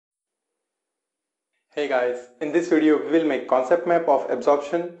Hey guys, in this video we will make concept map of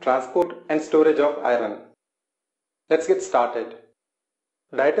absorption, transport and storage of iron. Let's get started.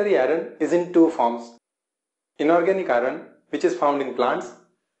 Dietary iron is in two forms. Inorganic iron, which is found in plants,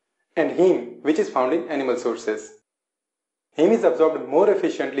 and heme, which is found in animal sources. Heme is absorbed more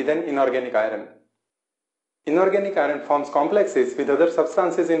efficiently than inorganic iron. Inorganic iron forms complexes with other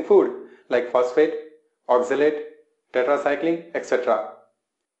substances in food like phosphate, oxalate, tetracycline, etc.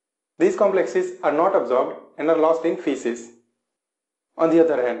 These complexes are not absorbed and are lost in feces. On the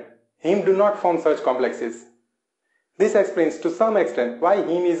other hand, heme do not form such complexes. This explains to some extent why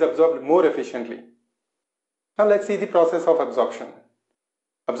heme is absorbed more efficiently. Now let's see the process of absorption.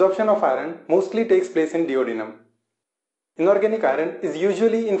 Absorption of iron mostly takes place in duodenum. Inorganic iron is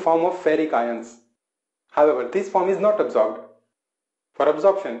usually in form of ferric ions. However, this form is not absorbed. For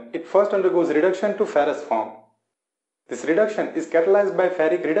absorption, it first undergoes reduction to ferrous form. This reduction is catalyzed by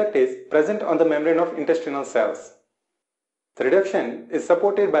ferric reductase present on the membrane of intestinal cells. The reduction is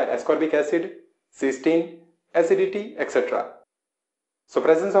supported by ascorbic acid, cysteine, acidity, etc. So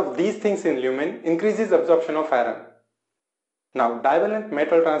presence of these things in lumen increases absorption of iron. Now divalent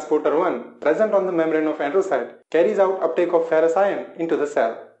metal transporter 1 present on the membrane of androcyte carries out uptake of ferrous ion into the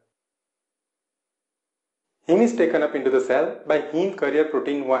cell. Heme is taken up into the cell by heme carrier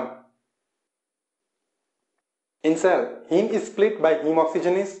protein 1. In cell, heme is split by heme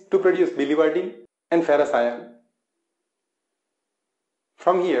oxygenase to produce biliverdin and ferrous ion.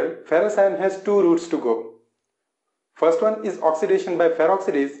 From here, ferrous ion has two routes to go. First one is oxidation by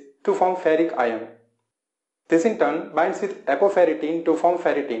peroxidase to form ferric ion. This in turn binds with apoferritin to form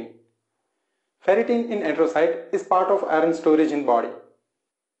ferritin. Ferritin in androcyte is part of iron storage in body.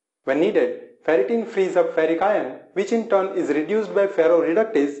 When needed, ferritin frees up ferric ion, which in turn is reduced by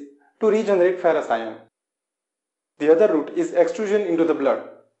ferroreductase to regenerate ferrous ion. The other route is extrusion into the blood.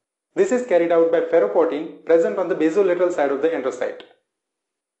 This is carried out by ferroportin present on the basolateral side of the androcyte.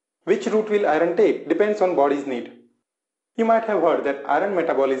 Which route will iron take depends on body's need. You might have heard that iron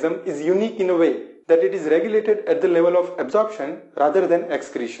metabolism is unique in a way that it is regulated at the level of absorption rather than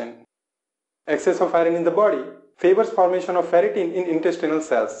excretion. Excess of iron in the body favors formation of ferritin in intestinal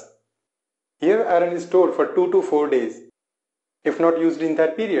cells. Here iron is stored for 2 to 4 days. If not used in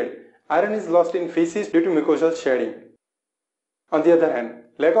that period, iron is lost in feces due to mucosal shedding. On the other hand,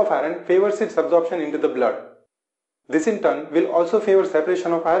 lack of iron favors its absorption into the blood. This in turn will also favor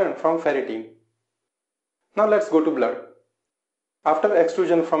separation of iron from ferritin. Now let's go to blood. After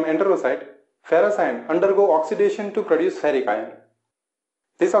extrusion from enterocyte, ferrous ion undergo oxidation to produce ferric ion.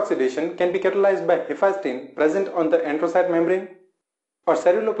 This oxidation can be catalyzed by hephaestin present on the enterocyte membrane or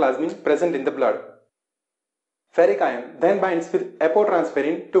ceruloplasmin present in the blood. Ferric ion then binds with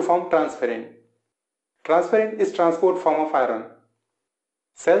apotransferrin to form transferrin. Transferrin is transport form of iron.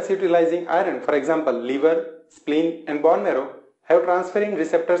 Cells utilizing iron, for example liver, spleen and bone marrow, have transferrin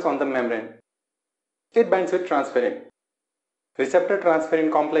receptors on the membrane. It binds with transferrin. Receptor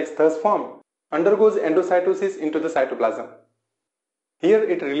transferrin complex thus formed undergoes endocytosis into the cytoplasm. Here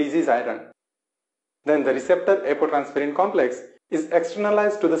it releases iron. Then the receptor apotransferrin complex is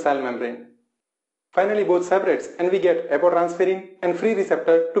externalized to the cell membrane. Finally both separates and we get apotransferrin and free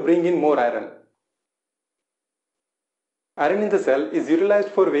receptor to bring in more iron. Iron in the cell is utilized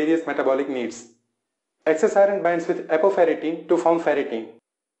for various metabolic needs. Excess iron binds with apoferritin to form ferritin.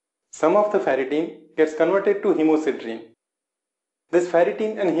 Some of the ferritin gets converted to hemosiderin. This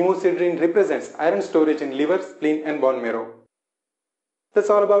ferritin and hemosiderin represents iron storage in liver, spleen and bone marrow. That's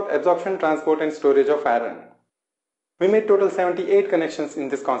all about absorption, transport and storage of iron. We made total 78 connections in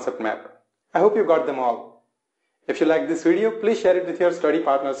this concept map. I hope you got them all. If you like this video, please share it with your study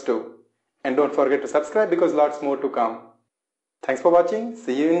partners too. And don't forget to subscribe because lots more to come. Thanks for watching.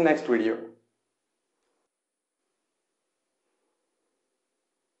 See you in next video.